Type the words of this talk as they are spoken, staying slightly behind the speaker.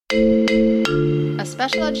A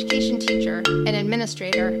special education teacher, an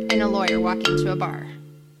administrator, and a lawyer walk into a bar.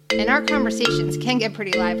 And our conversations can get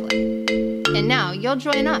pretty lively. And now you'll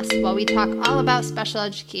join us while we talk all about special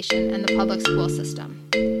education and the public school system.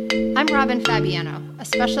 I'm Robin Fabiano, a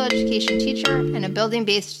special education teacher and a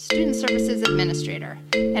building-based student services administrator.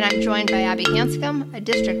 And I'm joined by Abby Hanscom, a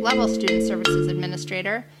district-level student services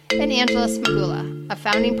administrator, and Angela Smagula, a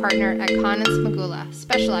founding partner at Kahn & Smagula,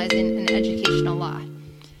 specializing in educational law.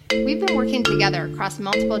 We've been working together across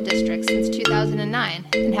multiple districts since 2009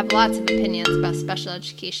 and have lots of opinions about special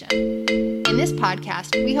education. In this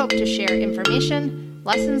podcast, we hope to share information,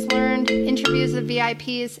 lessons learned, interviews of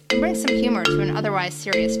VIPs, and bring some humor to an otherwise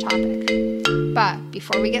serious topic. But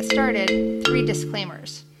before we get started, 3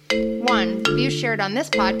 disclaimers. 1, the views shared on this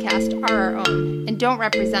podcast are our own and don't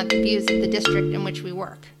represent the views of the district in which we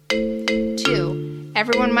work. 2,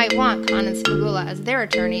 everyone might want Kahn & Smagula as their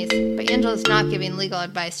attorneys, but Angela is not giving legal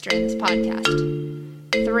advice during this podcast.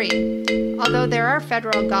 3, although there are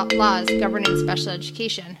federal laws governing special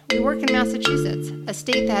education, we work in Massachusetts, a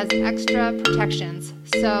state that has extra protections,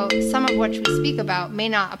 so some of which we speak about may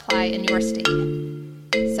not apply in your state.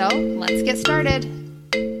 So let's get started.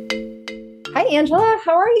 Hi, Angela.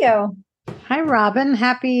 How are you? Hi, Robin.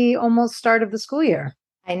 Happy almost start of the school year.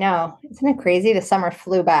 I know. Isn't it crazy? The summer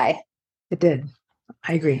flew by. It did.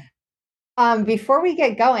 I agree. Before we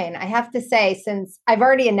get going, I have to say, since I've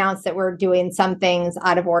already announced that we're doing some things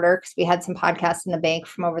out of order because we had some podcasts in the bank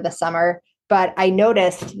from over the summer, but I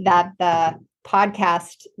noticed that the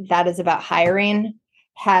podcast that is about hiring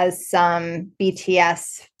has some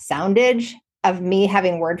BTS soundage of me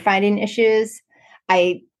having word finding issues.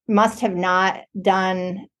 I must have not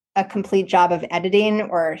done a complete job of editing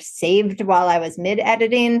or saved while I was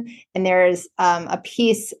mid-editing. And there's a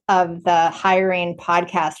piece of the hiring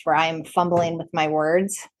podcast where I'm fumbling with my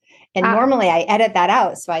words. And normally I edit that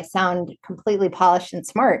out so I sound completely polished and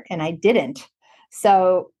smart, and I didn't.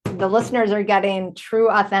 So the listeners are getting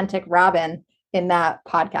true, authentic Robin in that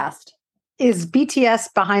podcast. Is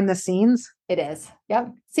BTS behind the scenes? It is. Yep.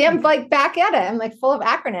 See, I'm like back at it. I'm like full of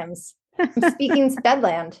acronyms. I'm speaking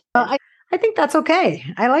Spedland. I think that's okay.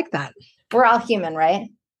 I like that. We're all human, right?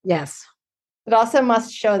 Yes. It also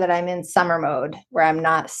must show that I'm in summer mode where I'm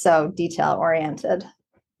not so detail oriented.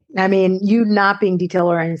 I mean, you not being detail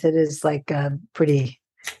oriented is like pretty,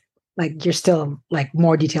 like you're still like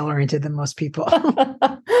more detail oriented than most people.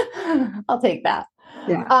 I'll take that.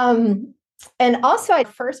 Yeah. And also, our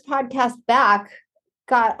first podcast back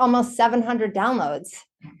got almost 700 downloads.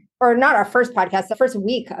 Or not our first podcast, the first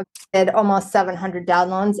week I did almost 700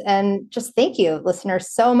 downloads. And just thank you,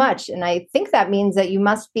 listeners, so much. And I think that means that you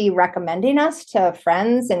must be recommending us to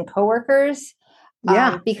friends and coworkers.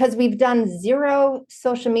 Yeah. Because we've done 0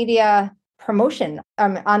 social media promotion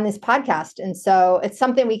on this podcast. And so it's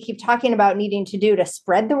something we keep talking about needing to do to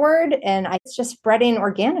spread the word. And it's just spreading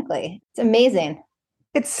organically. It's amazing.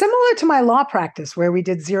 It's similar to my law practice where we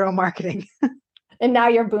did 0 marketing. And now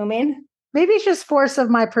you're booming. Maybe it's just force of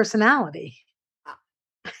my personality.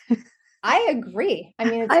 I agree. I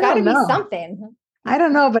mean, it's got to be something. I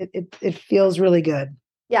don't know, but it feels really good.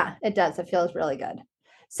 Yeah, it does. It feels really good.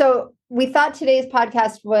 So we thought today's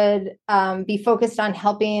podcast would be focused on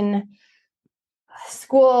helping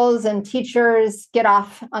schools and teachers get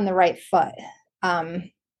off on the right foot.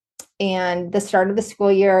 And the start of the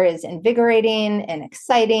school year is invigorating and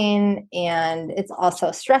exciting, and it's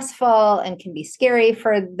also stressful and can be scary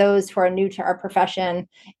for those who are new to our profession.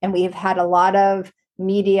 And we have had a lot of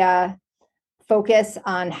media focus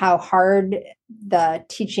on how hard the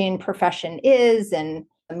teaching profession is, and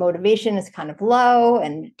the motivation is kind of low,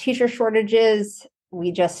 and teacher shortages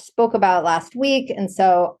we just spoke about last week. And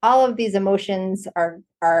so all of these emotions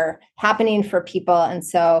are happening for people. And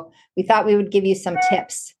so we thought we would give you some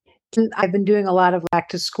tips. I've been doing a lot of back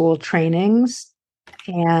to school trainings,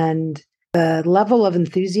 and the level of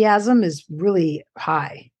enthusiasm is really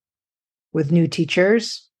high with new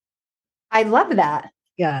teachers. I love that.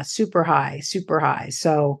 Yeah, super high, super high.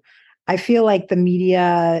 So I feel like the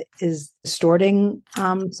media is distorting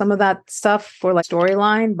some of that stuff for like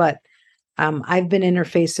storyline, but I've been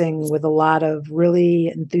interfacing with a lot of really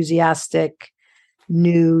enthusiastic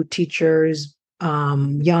new teachers,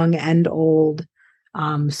 young and old.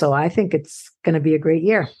 So I think it's going to be a great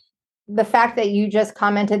year. The fact that you just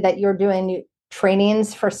commented that you're doing new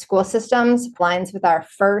trainings for school systems aligns with our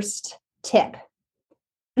first tip.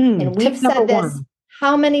 And we've said this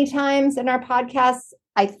how many times in our podcasts?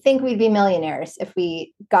 I think we'd be millionaires if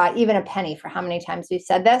we got even a penny for how many times we've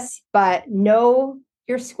said this, but know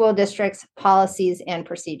your school district's policies and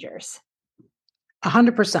procedures.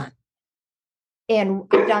 100%. And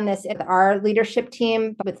we've done this at our leadership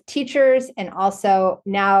team with teachers, and also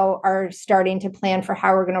now are starting to plan for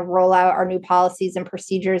how we're going to roll out our new policies and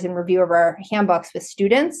procedures and review of our handbooks with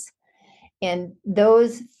students. And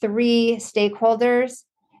those three stakeholders,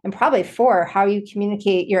 and probably four, how you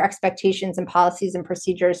communicate your expectations and policies and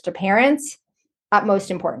procedures to parents,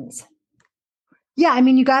 utmost importance. Yeah, I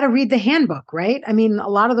mean, you got to read the handbook, right? I mean, a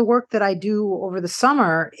lot of the work that I do over the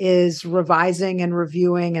summer is revising and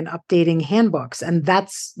reviewing and updating handbooks. And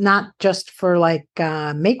that's not just for like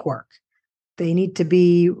make work. They need to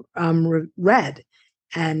be read.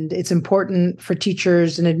 And it's important for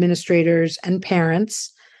teachers and administrators and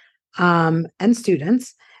parents and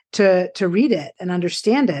students to read it and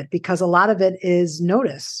understand it, because a lot of it is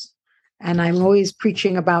notice. And I'm always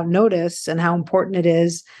preaching about notice and how important it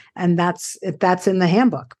is. And that's in the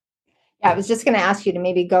handbook. Yeah, I was just going to ask you to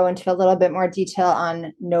maybe go into a little bit more detail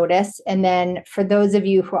on notice. And then for those of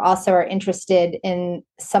you who also are interested in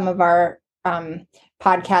some of our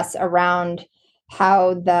podcasts around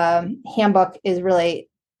how the handbook is really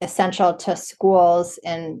essential to schools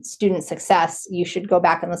and student success, you should go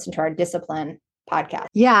back and listen to our discipline podcast.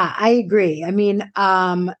 Yeah, I agree. I mean,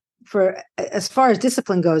 for as far as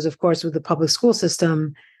discipline goes, of course, with the public school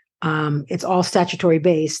system, it's all statutory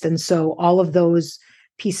based. And so all of those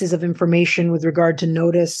pieces of information with regard to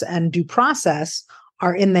notice and due process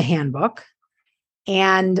are in the handbook.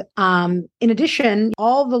 And in addition,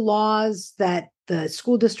 all the laws that the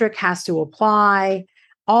school district has to apply,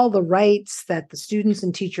 all the rights that the students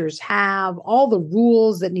and teachers have, all the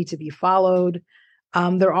rules that need to be followed,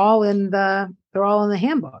 they're all in the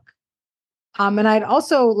handbook. And I'd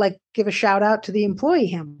also like give a shout out to the employee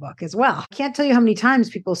handbook as well. I can't tell you how many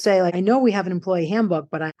times people say, like, I know we have an employee handbook,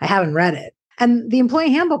 but I haven't read it. And the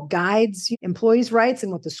employee handbook guides employees' rights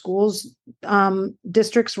and what the school's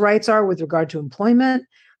district's rights are with regard to employment.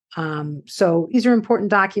 So these are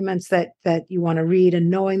important documents that you want to read,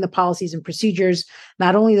 and knowing the policies and procedures,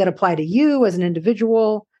 not only that apply to you as an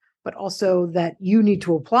individual, but also that you need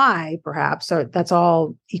to apply, perhaps. So that's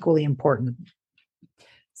all equally important.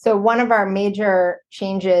 So one of our major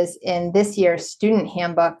changes in this year's student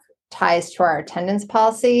handbook ties to our attendance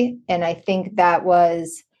policy. And I think that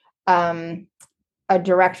was a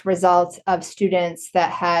direct result of students that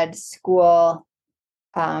had school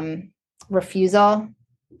refusal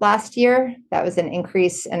last year. That was an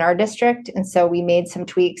increase in our district. And so we made some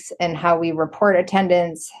tweaks in how we report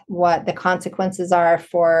attendance, what the consequences are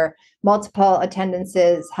for multiple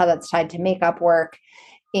attendances, how that's tied to makeup work.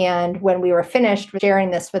 And when we were finished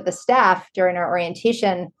sharing this with the staff during our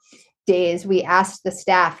orientation days, we asked the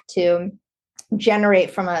staff to generate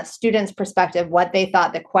from a student's perspective what they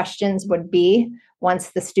thought the questions would be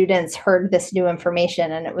once the students heard this new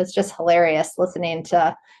information. And it was just hilarious listening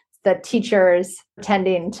to the teachers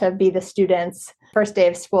pretending to be the students first day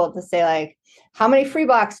of school to say, like, how many free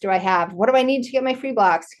blocks do I have? What do I need to get my free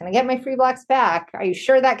blocks? Can I get my free blocks back? Are you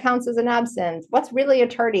sure that counts as an absence? What's really a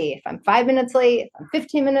tardy? If I'm 5 minutes late, if I'm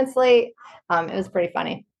 15 minutes late, it was pretty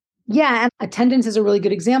funny. Yeah. And attendance is a really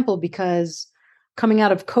good example, because coming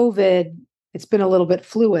out of COVID, it's been a little bit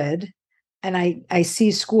fluid. And I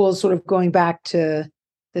see schools sort of going back to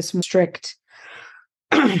this strict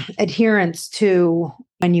adherence to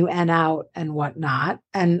when you N out and whatnot.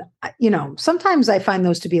 And, sometimes I find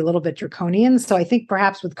those to be a little bit draconian. So I think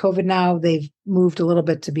perhaps with COVID now, they've moved a little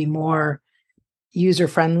bit to be more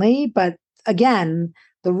user-friendly. But again,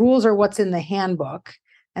 the rules are what's in the handbook.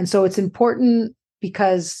 And so it's important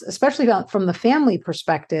because, especially from the family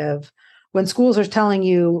perspective, when schools are telling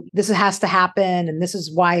you this has to happen and this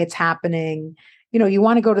is why it's happening, you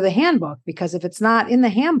want to go to the handbook, because if it's not in the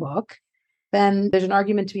handbook, then there's an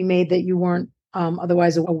argument to be made that you weren't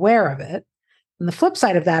otherwise aware of it. And the flip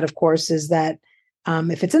side of that, of course, is that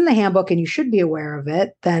if it's in the handbook and you should be aware of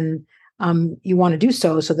it, then you want to do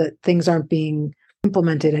so that things aren't being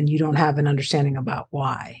implemented and you don't have an understanding about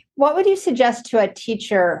why. What would you suggest to a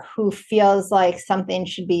teacher who feels like something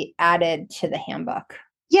should be added to the handbook?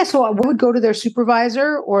 Yeah, so I would go to their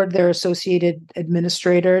supervisor or their associated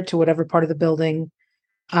administrator to whatever part of the building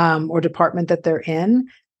or department that they're in.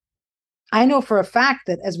 I know for a fact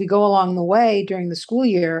that as we go along the way during the school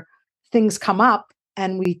year, things come up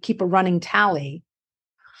and we keep a running tally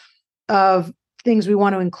of things we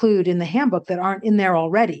want to include in the handbook that aren't in there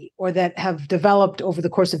already, or that have developed over the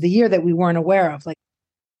course of the year that we weren't aware of. Like,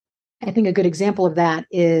 I think a good example of that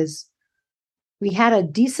is we had a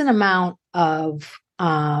decent amount of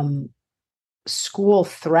school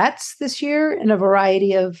threats this year in a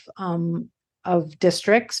variety of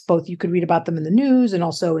districts. Both you could read about them in the news and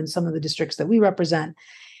also in some of the districts that we represent.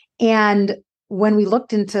 And when we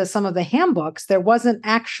looked into some of the handbooks, there wasn't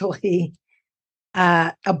actually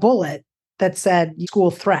a bullet that said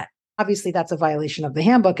school threat. Obviously, that's a violation of the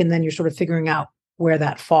handbook, and then you're sort of figuring out where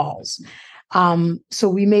that falls. So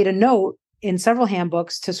we made a note in several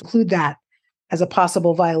handbooks to include that as a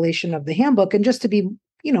possible violation of the handbook, and just to be,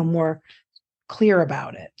 more clear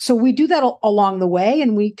about it. So we do that along the way,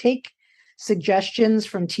 and we take suggestions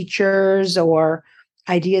from teachers or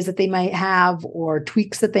ideas that they might have or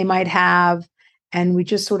tweaks that they might have. And we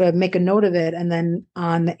just sort of make a note of it. And then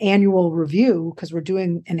on the annual review, because we're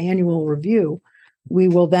doing an annual review, we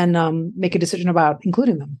will then make a decision about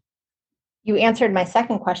including them. You answered my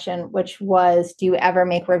second question, which was, do you ever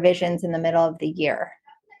make revisions in the middle of the year?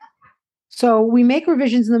 So we make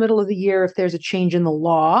revisions in the middle of the year if there's a change in the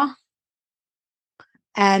law,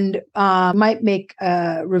 and might make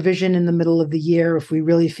a revision in the middle of the year if we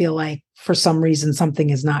really feel like for some reason something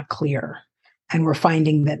is not clear and we're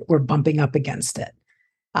finding that we're bumping up against it.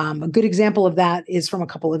 A good example of that is from a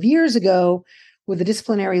couple of years ago, with the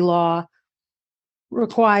disciplinary law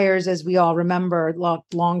requires, as we all remember,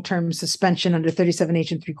 long-term suspension under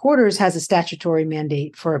 37H and 3/4 has a statutory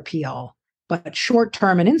mandate for appeal. But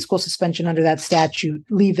short-term and in-school suspension under that statute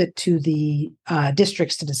leave it to the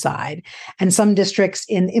districts to decide. And some districts,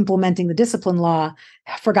 in implementing the discipline law,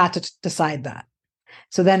 forgot to decide that.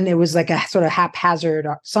 So then it was like a sort of haphazard.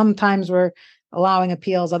 Sometimes we're allowing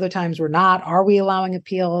appeals, other times we're not. Are we allowing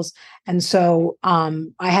appeals? And so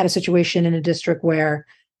I had a situation in a district where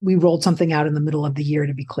we rolled something out in the middle of the year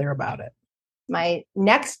to be clear about it. My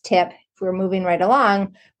next tip, if we're moving right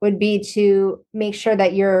along, would be to make sure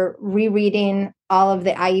that you're rereading all of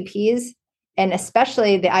the IEPs, and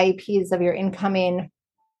especially the IEPs of your incoming,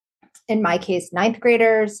 in my case, ninth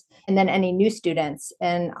graders, and then any new students.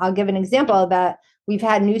 And I'll give an example that we've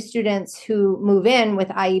had new students who move in with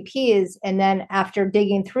IEPs, and then after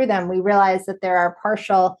digging through them, we realize that there are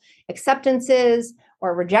partial acceptances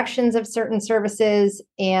or rejections of certain services.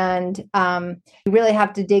 And you really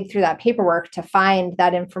have to dig through that paperwork to find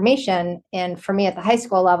that information. And for me at the high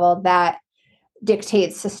school level, that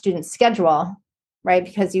dictates the student's schedule, right?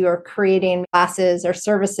 Because you are creating classes or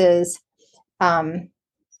services. And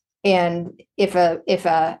if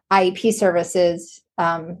a IEP service is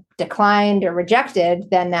declined or rejected,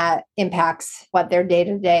 then that impacts what their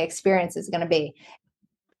day-to-day experience is going to be.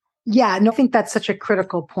 Yeah, no, I think that's such a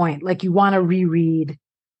critical point. Like, you want to reread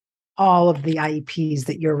all of the IEPs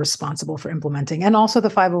that you're responsible for implementing, and also the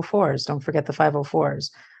 504s. Don't forget the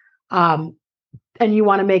 504s. And you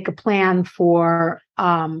want to make a plan for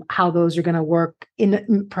how those are going to work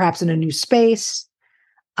perhaps in a new space,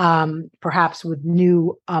 perhaps with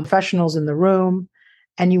new professionals in the room.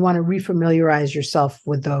 And you want to refamiliarize yourself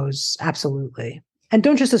with those. Absolutely. And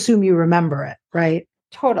don't just assume you remember it, right?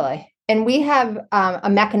 Totally. And we have a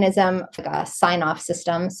mechanism, like a sign-off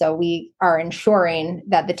system. So we are ensuring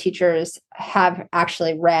that the teachers have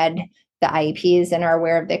actually read the IEPs and are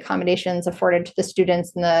aware of the accommodations afforded to the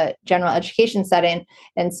students in the general education setting.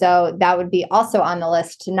 And so that would be also on the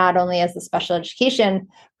list, not only as the special education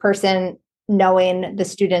person knowing the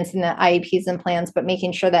students and the IEPs and plans, but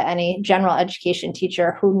making sure that any general education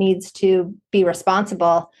teacher who needs to be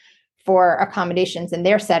responsible for accommodations in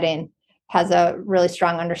their setting has a really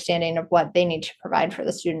strong understanding of what they need to provide for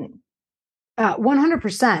the student.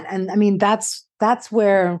 100%. And I mean, that's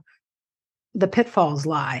where the pitfalls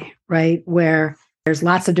lie, right? Where there's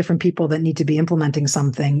lots of different people that need to be implementing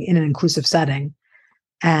something in an inclusive setting.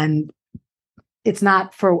 And it's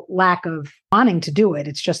not for lack of wanting to do it.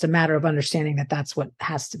 It's just a matter of understanding that that's what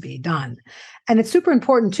has to be done. And it's super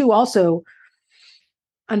important too, also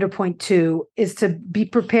under point 2, is to be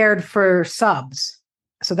prepared for subs.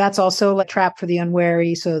 So that's also a trap for the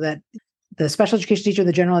unwary, so that the special education teacher,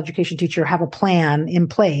 the general education teacher have a plan in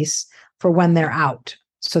place for when they're out,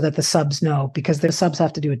 so that the subs know, because the subs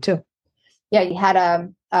have to do it too. Yeah, you had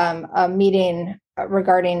a meeting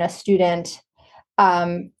regarding a student,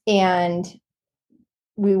 and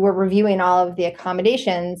we were reviewing all of the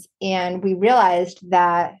accommodations, and we realized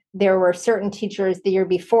that there were certain teachers the year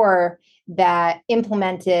before that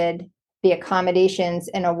implemented the accommodations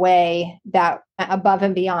in a way that above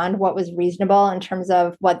and beyond what was reasonable in terms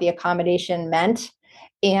of what the accommodation meant.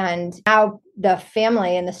 And now the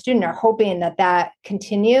family and the student are hoping that that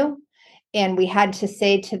continue. And we had to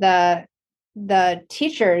say to the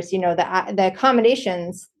teachers, the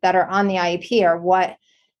accommodations that are on the IEP are what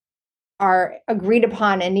are agreed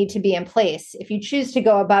upon and need to be in place. If you choose to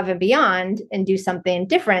go above and beyond and do something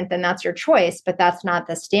different, then that's your choice, but that's not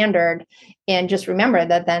the standard. And just remember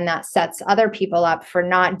that then that sets other people up for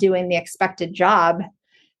not doing the expected job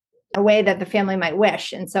in a way that the family might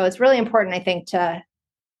wish. And so it's really important, I think, to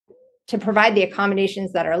provide the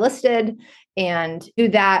accommodations that are listed and do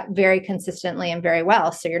that very consistently and very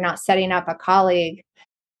well. So you're not setting up a colleague.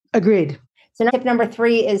 Agreed. So tip number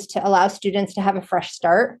 3 is to allow students to have a fresh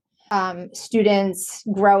start. Students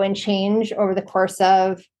grow and change over the course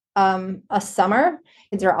of a summer.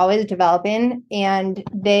 Kids are always developing, and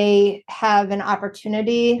they have an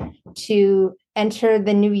opportunity to enter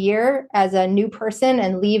the new year as a new person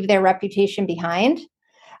and leave their reputation behind.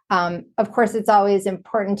 Of course, it's always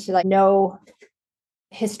important to know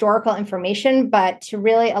historical information, but to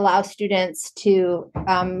really allow students to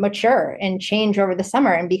mature and change over the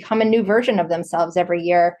summer and become a new version of themselves every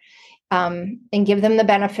year, and give them the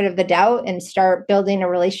benefit of the doubt and start building a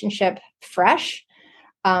relationship fresh.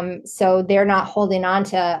 So they're not holding on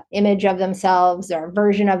to image of themselves or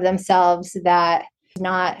version of themselves that is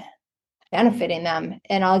not benefiting them.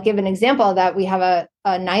 And I'll give an example that we have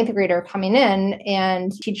a ninth grader coming in,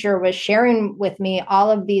 and teacher was sharing with me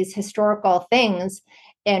all of these historical things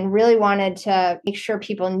and really wanted to make sure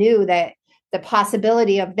people knew that the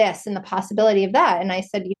possibility of this and the possibility of that. And I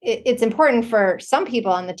said, it's important for some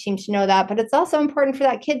people on the team to know that, but it's also important for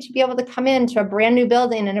that kid to be able to come into a brand new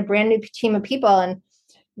building and a brand new team of people and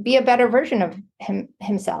be a better version of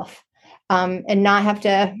himself, and not have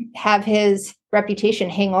to have his reputation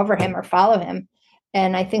hang over him or follow him.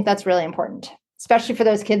 And I think that's really important, especially for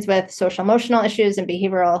those kids with social emotional issues and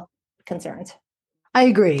behavioral concerns. I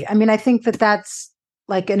agree. I mean, I think that that's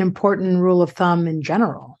like an important rule of thumb in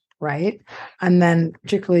general, right? And then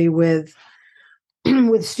particularly with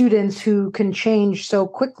with students who can change so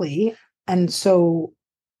quickly and so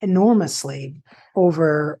enormously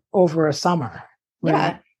over a summer. Right?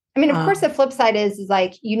 Yeah. I mean, of course, the flip side is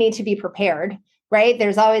like you need to be prepared, right?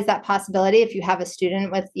 There's always that possibility if you have a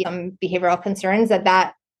student with behavioral concerns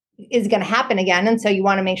that is going to happen again. And so you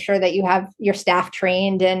want to make sure that you have your staff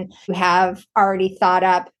trained and you have already thought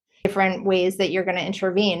up different ways that you're going to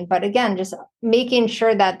intervene. But again, just making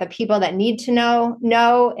sure that the people that need to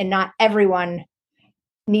know, and not everyone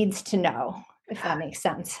needs to know, if that makes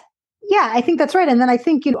sense. Yeah, I think that's right. And then I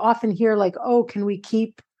think you often hear like, oh, can we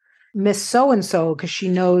keep Miss So-and-so because she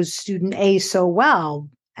knows student A so well?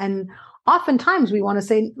 And oftentimes we want to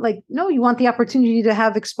say like, no, you want the opportunity to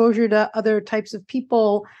have exposure to other types of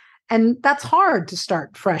people. And that's hard to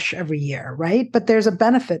start fresh every year, right? But there's a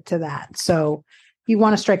benefit to that. So you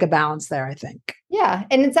want to strike a balance there, I think. Yeah.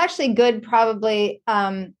 And it's actually good probably,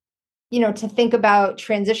 to think about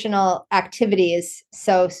transitional activities.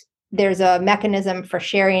 So there's a mechanism for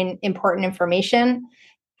sharing important information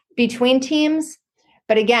between teams.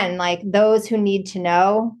 But again, like those who need to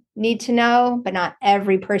know, but not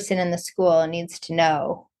every person in the school needs to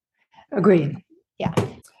know. Agreed. Yeah.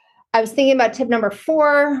 I was thinking about tip number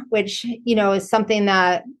 4, which, is something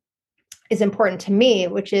that is important to me,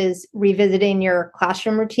 which is revisiting your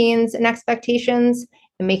classroom routines and expectations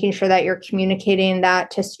and making sure that you're communicating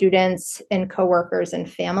that to students and coworkers and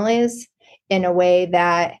families in a way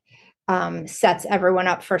that sets everyone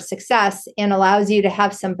up for success and allows you to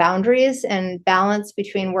have some boundaries and balance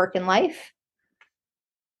between work and life.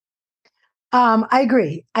 I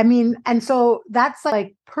agree. I mean, and so that's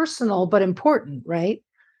like personal, but important, right?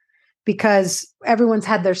 Because everyone's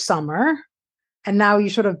had their summer and now you're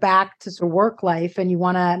sort of back to sort of work life and you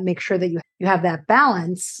want to make sure that you have that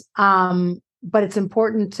balance. But it's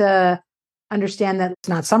important to understand that it's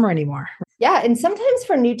not summer anymore. Yeah. And sometimes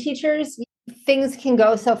for new teachers, things can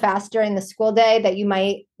go so fast during the school day that you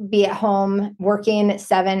might be at home working at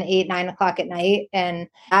 7, 8, 9 o'clock at night. And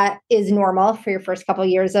that is normal for your first couple of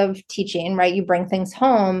years of teaching, right? You bring things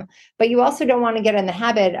home, but you also don't want to get in the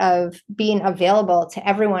habit of being available to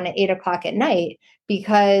everyone at 8 o'clock at night,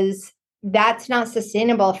 because that's not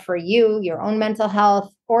sustainable for you, your own mental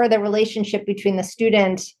health, or the relationship between the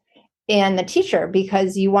student and the teacher,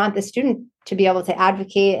 because you want the student to be able to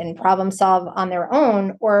advocate and problem solve on their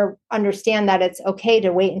own, or understand that it's okay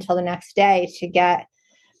to wait until the next day to get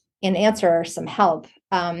an answer or some help.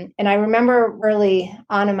 And I remember early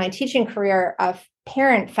on in my teaching career, a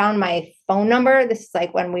parent found my phone number. This is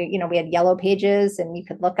like when we had yellow pages and you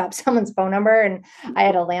could look up someone's phone number, and I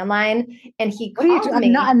had a landline, and he called me.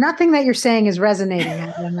 Nothing that you're saying is resonating.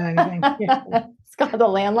 I don't know anything. It's called a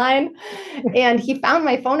landline. And he found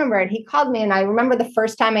my phone number and he called me. And I remember the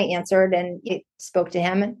first time I answered and it spoke to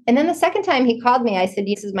him. And then the second time he called me, I said,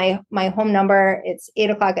 this is my home number. It's 8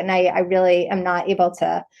 o'clock at night. I really am not able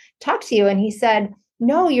to talk to you. And he said,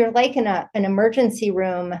 no, you're like in an emergency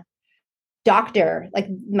room doctor. Like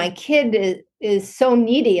my kid is so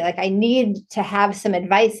needy. Like I need to have some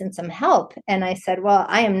advice and some help. And I said, well,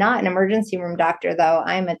 I am not an emergency room doctor, though.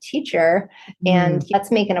 I'm a teacher. And let's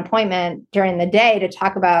make an appointment during the day to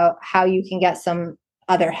talk about how you can get some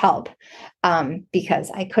other help,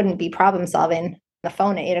 because I couldn't be problem solving on the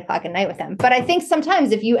phone at 8:00 at night with them. But I think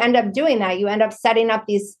sometimes if you end up doing that, you end up setting up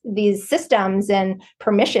these systems and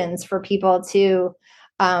permissions for people to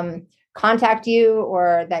contact you,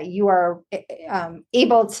 or that you are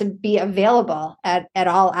able to be available at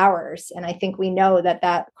all hours. And I think we know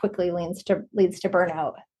that quickly leads to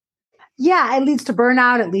burnout. Yeah, it leads to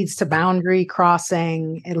burnout. It leads to boundary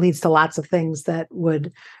crossing. It leads to lots of things that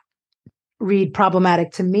would read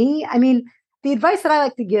problematic to me. I mean, the advice that I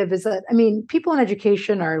like to give is that, I mean, people in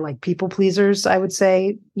education are like people pleasers, I would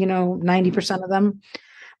say, 90% of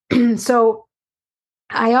them. So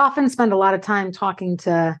I often spend a lot of time talking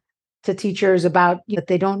to teachers about that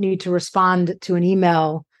they don't need to respond to an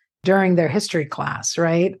email during their history class,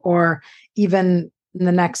 right? Or even in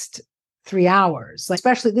the next 3 hours. Like,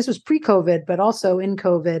 especially this was pre-COVID, but also in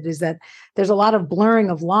COVID, is that there's a lot of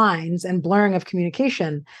blurring of lines and blurring of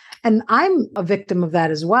communication. And I'm a victim of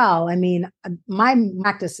that as well. I mean, my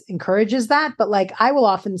practice encourages that, but like I will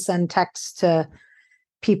often send texts to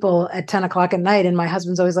people at 10:00 at night. And my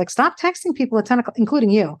husband's always like, stop texting people at 10:00,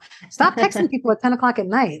 including you. Stop texting people at 10:00 at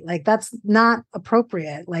night. Like, that's not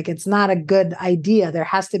appropriate. Like, it's not a good idea. There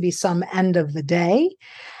has to be some end of the day.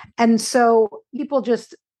 And so people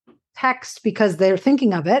just text because they're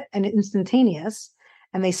thinking of it and instantaneous,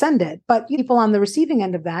 and they send it. But people on the receiving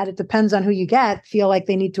end of that, it depends on who you get, feel like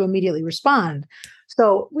they need to immediately respond.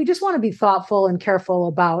 So we just want to be thoughtful and careful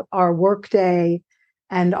about our workday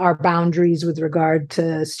and our boundaries with regard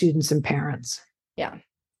to students and parents. Yeah.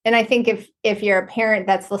 And I think if you're a parent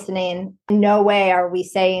that's listening, no way are we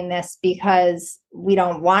saying this because we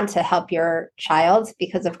don't want to help your child,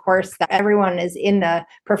 because of course everyone is in the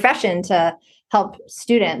profession to help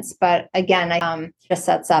students. But again, just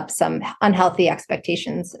sets up some unhealthy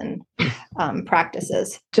expectations and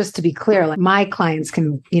practices. Just to be clear, like my clients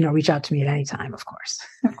can, reach out to me at any time, of course.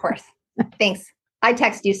 Of course. Thanks. I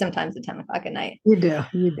text you sometimes at 10:00 at night. You do.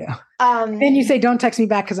 Then you say, don't text me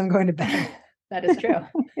back because I'm going to bed. That is true.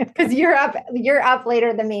 Because you're up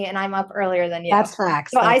later than me and I'm up earlier than you. That's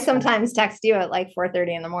facts. So I sometimes text you at like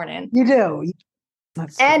 4:30 in the morning. You do.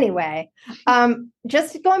 Anyway,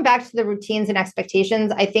 just going back to the routines and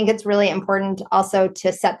expectations, I think it's really important also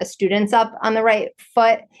to set the students up on the right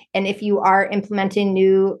foot. And if you are implementing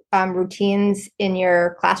new routines in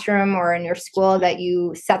your classroom or in your school, that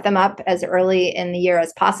you set them up as early in the year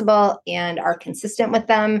as possible and are consistent with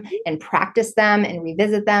them and practice them and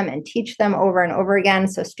revisit them and teach them over and over again,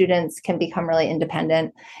 so students can become really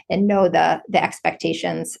independent and know the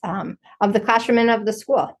expectations of the classroom and of the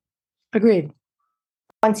school. Agreed.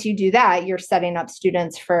 Once you do that, you're setting up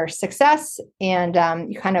students for success, and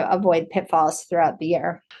you kind of avoid pitfalls throughout the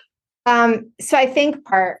year. So I think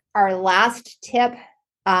our last tip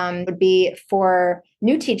would be for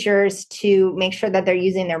new teachers to make sure that they're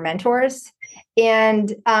using their mentors,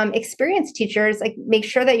 and experienced teachers, like, make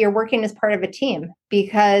sure that you're working as part of a team,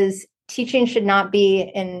 because teaching should not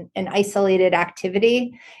be an isolated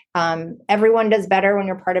activity. Everyone does better when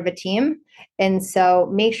you're part of a team. And so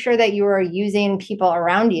make sure that you are using people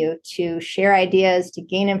around you to share ideas, to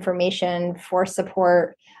gain information, for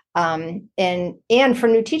support, and for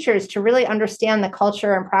new teachers to really understand the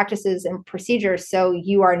culture and practices and procedures, so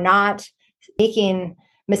you are not making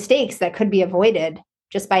mistakes that could be avoided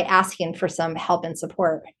just by asking for some help and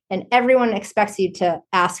support. And everyone expects you to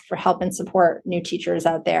ask for help and support, new teachers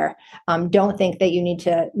out there. Don't think that you need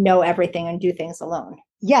to know everything and do things alone.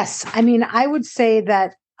 Yes. I mean, I would say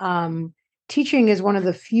that teaching is one of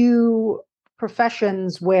the few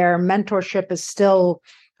professions where mentorship is still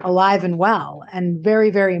alive and well and very,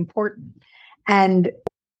 very important. And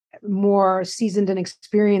more seasoned and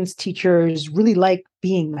experienced teachers really like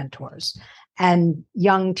being mentors. And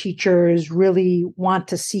young teachers really want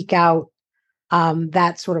to seek out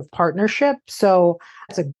that sort of partnership. So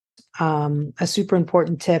that's a super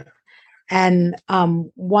important tip, and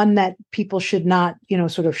one that people should not,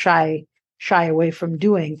 sort of shy away from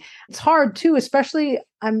doing. It's hard too, especially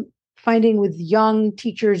I'm finding with young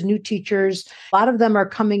teachers, new teachers. A lot of them are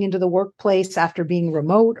coming into the workplace after being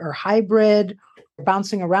remote or hybrid,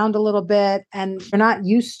 bouncing around a little bit, and they're not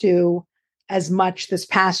used to as much this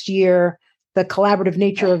past year the collaborative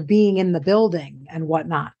nature of being in the building and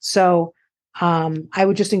whatnot. So I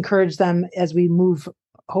would just encourage them, as we move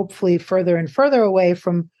hopefully further and further away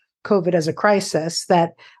from COVID as a crisis,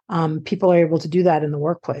 that people are able to do that in the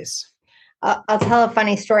workplace. I'll tell a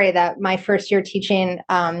funny story that my first year teaching,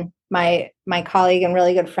 my colleague and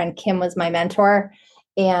really good friend Kim was my mentor.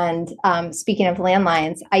 And speaking of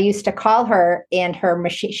landlines, I used to call her, and her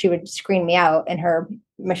machine, she would screen me out and her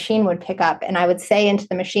machine would pick up, and I would say into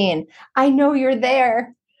the machine, "I know you're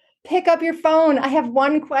there." pick up your phone. I have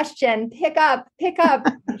one question. Pick up. She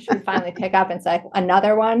would finally pick up and say,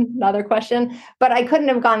 another question. But I couldn't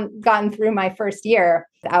have gotten through my first year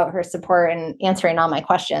without her support and answering all my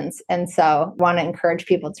questions. And so I want to encourage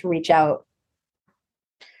people to reach out.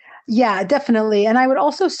 Yeah, definitely. And I would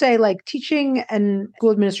also say, like, teaching and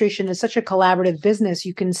school administration is such a collaborative business.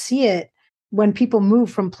 You can see it when people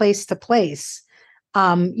move from place to place.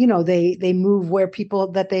 They move where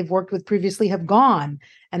people that they've worked with previously have gone,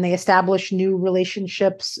 and they establish new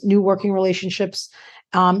relationships, new working relationships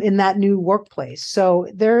in that new workplace. So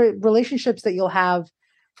they're relationships that you'll have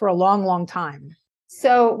for a long, long time.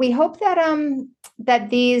 So we hope that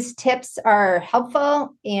these tips are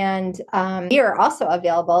helpful, and we are also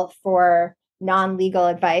available for non-legal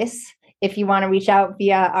advice. If you want to reach out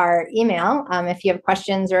via our email, if you have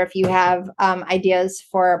questions or if you have ideas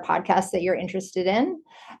for podcasts that you're interested in.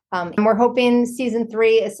 And we're hoping season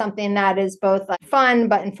 3 is something that is both fun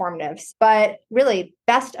but informative. But really,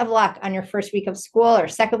 best of luck on your first week of school or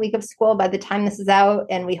second week of school by the time this is out.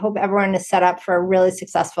 And we hope everyone is set up for a really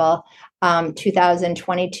successful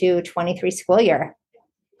 2022-23 school year.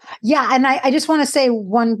 Yeah. And I just want to say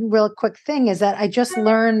one real quick thing is that I just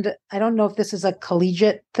learned, I don't know if this is a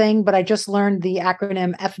collegiate thing, but I just learned the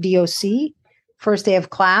acronym FDOC, first day of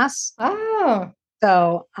class. Oh.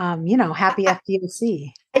 So, happy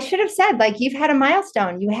FDOC. I should have said, you've had a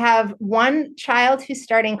milestone. You have one child who's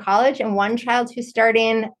starting college and one child who's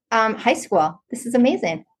starting high school. This is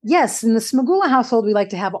amazing. Yes. In the Smagula household, we like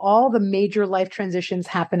to have all the major life transitions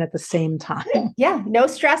happen at the same time. Yeah. No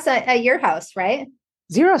stress at your house, right?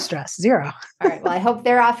 Zero stress, zero. All right. Well, I hope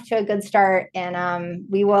they're off to a good start, and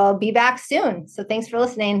we will be back soon. So thanks for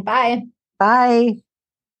listening. Bye. Bye.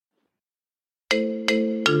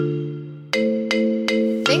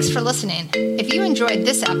 Thanks for listening. If you enjoyed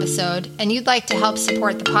this episode and you'd like to help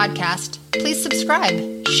support the podcast, please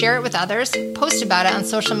subscribe, share it with others, post about it on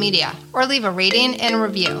social media, or leave a rating and a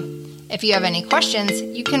review. If you have any questions,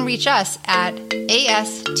 you can reach us at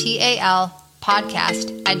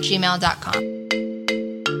astalpodcast@gmail.com.